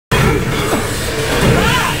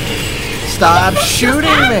stop shooting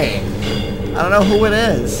me! I don't know who it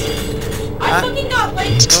is. I fucking got like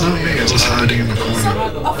It's not me, it's just hiding in the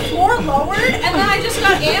corner. a floor lowered, and then I just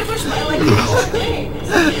got ambushed by like 4 things.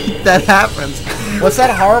 That happens. What's that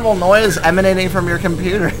horrible noise emanating from your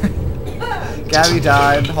computer? Gabby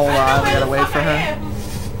died. Hold on, we gotta wait for her.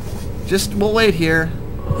 We'll wait here.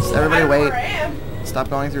 Just everybody wait. Stop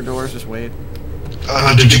going through doors, just wait.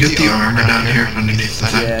 Did you get the armor down here underneath the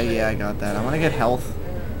thing? Yeah, I got that. I wanna get health.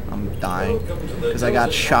 I'm dying. Because I got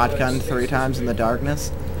shotgunned 3 times in the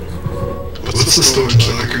darkness. What's the storage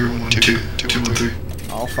locker? 1, 2, 1, 3.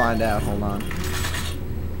 I'll find out, hold on.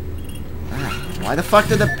 Why the fuck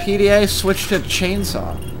did the PDA switch to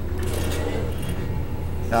chainsaw?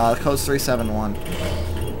 The code's 371.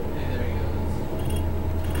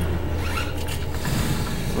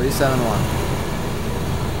 371.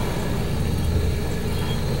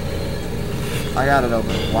 I got it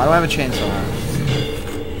open. Why do I have a chainsaw on?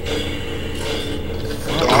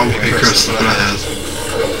 Oh, hey Chris, what I have.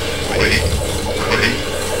 Wait.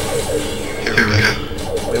 Here we go.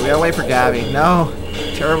 Wait, we gotta wait for Gabby. No!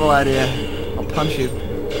 Terrible idea. I'll punch you.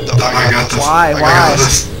 I got this. Why? I got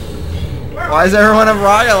this. Why does everyone have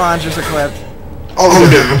rocket launchers equipped? Oh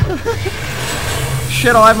no.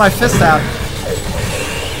 Shit, I'll have my fist out.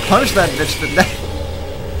 Punch that bitch to death.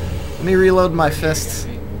 Let me reload my fists.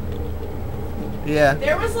 Yeah.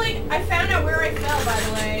 There was like, I found out where I fell, by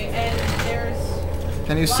the way, and there's...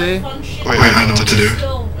 Can you see? Wait, I know what to do.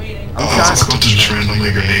 Still waiting. Let's go to just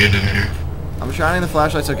randomly grenade in here. I'm shining the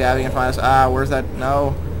flashlight so Gabby can find us. Ah, where's that?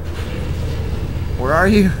 No. Where are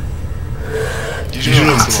you? You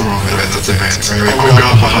know that's the wrong way, that's advancing, right? Oh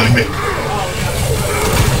god, behind me.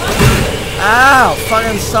 Ow!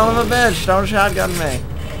 Fucking son of a bitch! Don't shotgun me.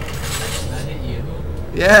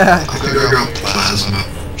 Yeah. I think I got plasma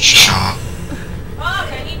shot.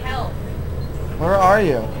 Fuck, I need help. Where are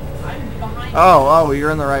you? I'm behind. Oh,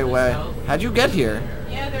 you're in the right way. How'd you get here?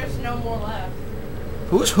 Yeah, there's no more left.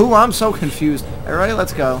 Who's who? I'm so confused. Alright,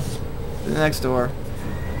 let's go. To the next door.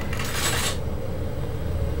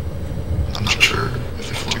 I'm not sure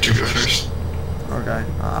if I want to go first. Okay.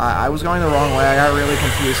 I was going the wrong way. I got really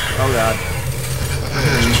confused. Oh god.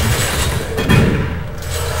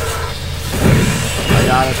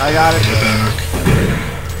 I got it. Get back.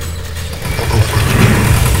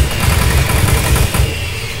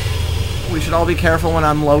 We should all be careful when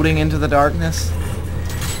I'm loading into the darkness.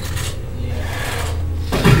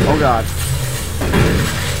 Oh god.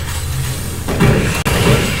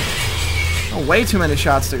 Oh, way too many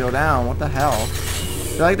shots to go down. What the hell? I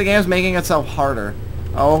feel like the game's making itself harder.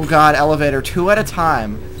 Oh god, elevator. 2 at a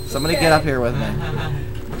time. Somebody get up here with me.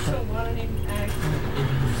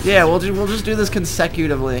 Yeah, we'll just do this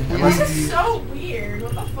consecutively. Unless This is so weird.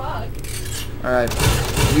 What the fuck? Alright.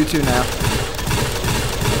 You two now.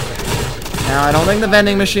 Now, I don't think the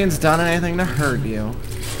vending machine's done anything to hurt you.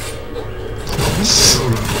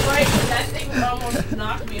 Right, that thing almost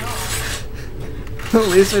knocked me off. At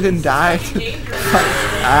least I didn't die.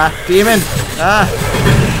 Ah, demon! Ah!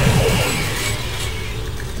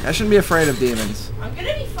 I shouldn't be afraid of demons. I'm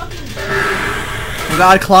gonna be fucking... Oh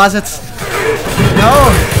god, closets! No!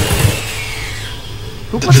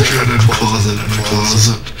 Who puts a closet in a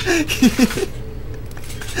closet?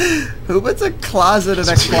 Who puts a closet in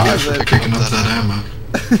a closet? Picking up that ammo.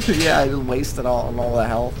 Yeah, I just wasted all the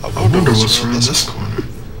health. I wonder what's around this corner.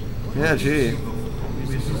 Yeah, gee.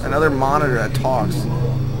 Another monitor that talks.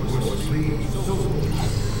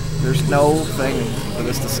 There's no thing for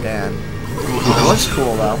this to scan. It looks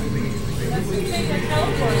cool though.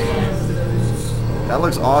 That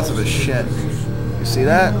looks awesome as shit. You see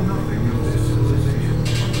that?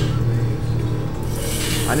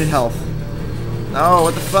 I need health. No,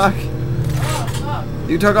 what the fuck?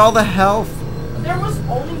 You took all the health. There was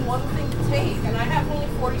only one thing to take, and I have only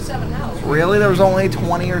 47 health. Really? There was only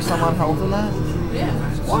 20 or some on health in that? Yeah.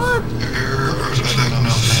 What?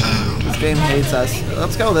 This game hates us.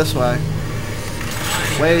 Let's go this way.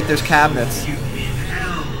 Wait, there's cabinets.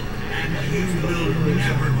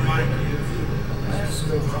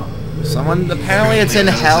 Someone, apparently it's in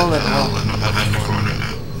hell.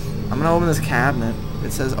 I'm gonna open this cabinet.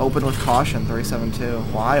 It says open with caution, 372.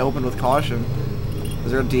 Why open with caution? Is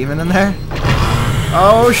there a demon in there?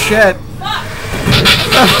 Oh shit! Fuck!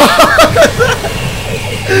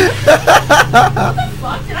 What the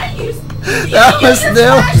fuck? Did I use... That was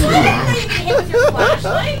new! Did you hit with your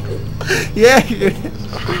flashlight? Yeah!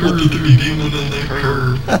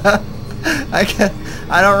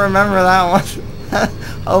 I don't remember that one.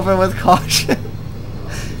 Open with caution.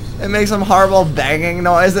 It makes some horrible banging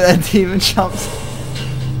noise and a demon jumps.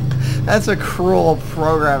 That's a cruel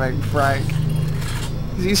programming prank.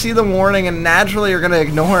 You see the warning and naturally you're gonna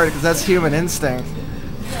ignore it because that's human instinct.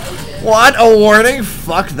 What? A warning?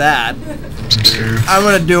 Fuck that. I'm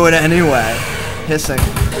gonna do it anyway. Hissing.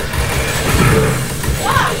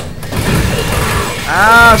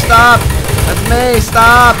 Ah, stop! That's me,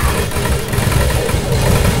 stop!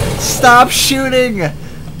 Stop shooting!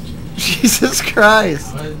 Jesus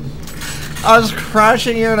Christ. I was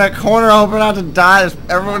crushing you in a corner hoping not to die.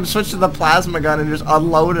 Everyone switched to the plasma gun and just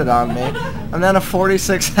unloaded on me. I'm down to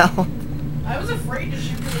 46 health. I was afraid to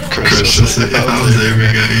shoot the Chris, if I was able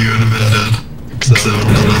to get you, would have been dead. Because that would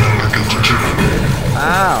have done a rocket launcher.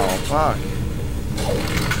 Ow, fuck.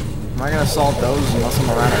 I'm not gonna assault those unless I'm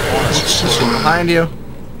around a corner. Behind you.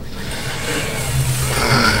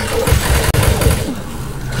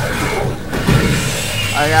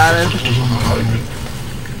 I got it.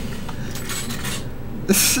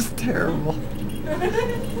 This is terrible.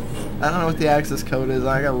 I don't know what the access code is.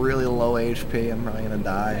 I got really low HP. I'm probably gonna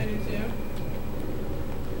die.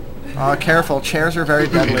 Oh, careful. Chairs are very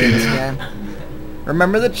deadly in this game.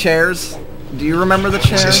 Remember the chairs? Do you remember the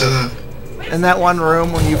chairs? In that one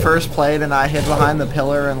room when you first played and I hid behind the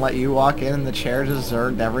pillar and let you walk in and the chair just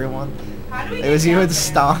zerged everyone? It was you and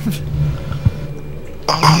stomped.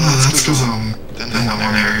 Oh, no, that's because, in that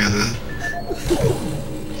one area, the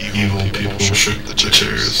evil people shook the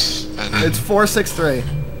chairs. And it's 463.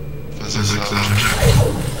 Physics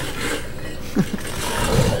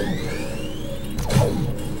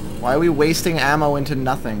Why are we wasting ammo into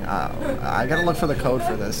nothing? I gotta look for the code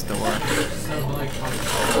for this door.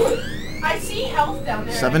 I see health down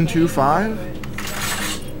there. 725?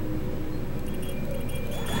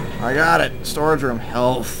 I got it. Storage room.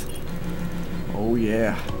 Health. Oh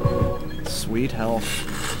yeah. Sweet health.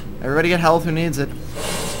 Everybody get health who needs it.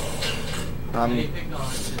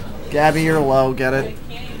 Gabby, you're low. Get it.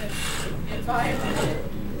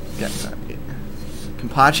 Get that.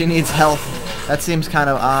 Kampachi needs health. That seems kind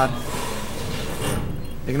of odd.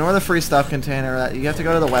 Ignore the free stuff container. You have to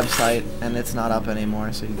go to the website, and it's not up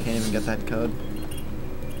anymore, so you can't even get that code.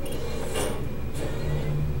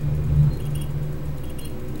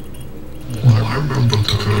 Well, I remember what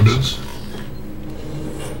the code is.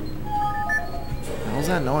 What the hell's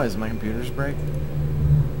that noise? My computer's break?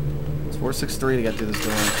 It's 463 to get through this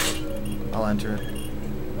door. I'll enter it.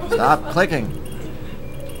 Stop clicking!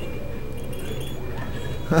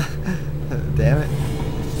 Damn it.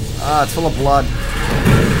 Ah, it's full of blood.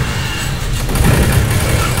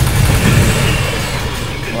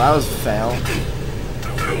 Well, that was a fail.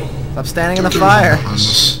 Stop standing in the fire.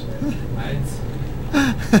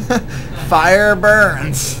 Fire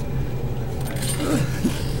burns.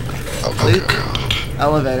 Oh god.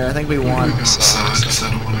 Elevator, I think we won.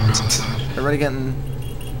 Everybody getting...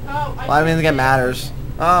 Well, I don't even think it matters.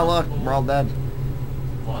 Oh, look, we're all dead.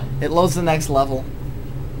 It loads the next level.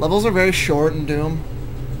 Levels are very short in Doom.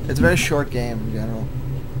 It's a very short game in general.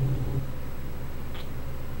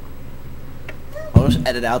 I'll just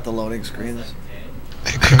edit out the loading screens.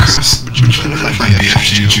 Hey Chris, would you mind if I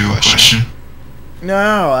asked you a question?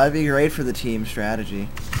 No, that'd be great for the team strategy.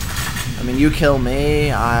 I mean, you kill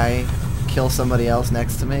me, I kill somebody else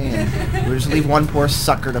next to me, and we just leave one poor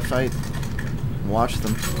sucker to fight. Watch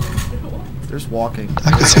them. They're just walking.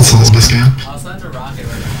 I guess it's all this game. I'll send a rocket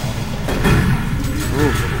right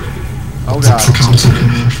Ooh. Oh What's the god. concept of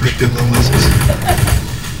being freaked in the levels?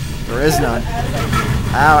 There is none.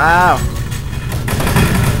 Ow, ow.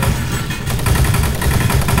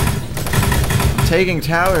 I'm taking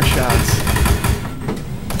tower shots.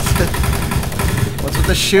 What's with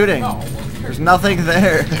the shooting? There's nothing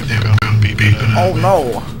there. Oh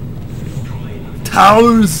no.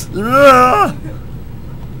 Towers! Ugh!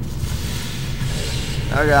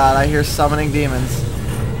 Oh god, I hear summoning demons.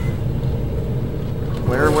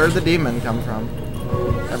 Where'd the demon come from?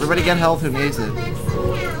 Everybody get health who needs it.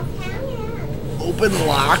 Open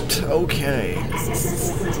locked? Okay.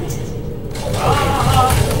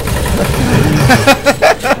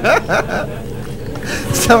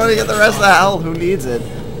 Somebody get the rest of the health who needs it.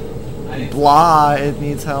 Blah, it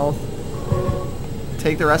needs health.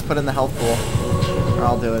 Take the rest, put in the health pool. Or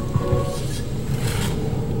I'll do it.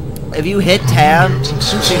 If you hit tab,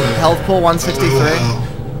 see health pool 163.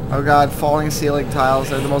 Oh god, falling ceiling tiles,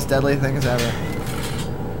 they're the most deadly things ever.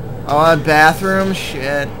 Oh, bathroom?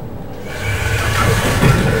 Shit.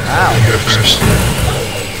 Ow. Go first.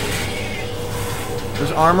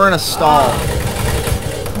 There's armor in a stall.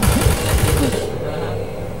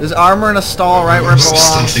 There's armor in a stall right where it belongs.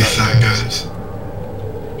 Stealthy fat guys.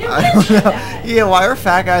 I don't know. Yeah, why are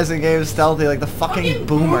fat guys in games stealthy like the fucking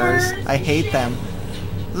boomers? I hate them.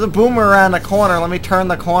 There's a boomer around the corner. Let me turn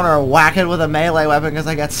the corner and whack it with a melee weapon because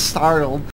I get startled.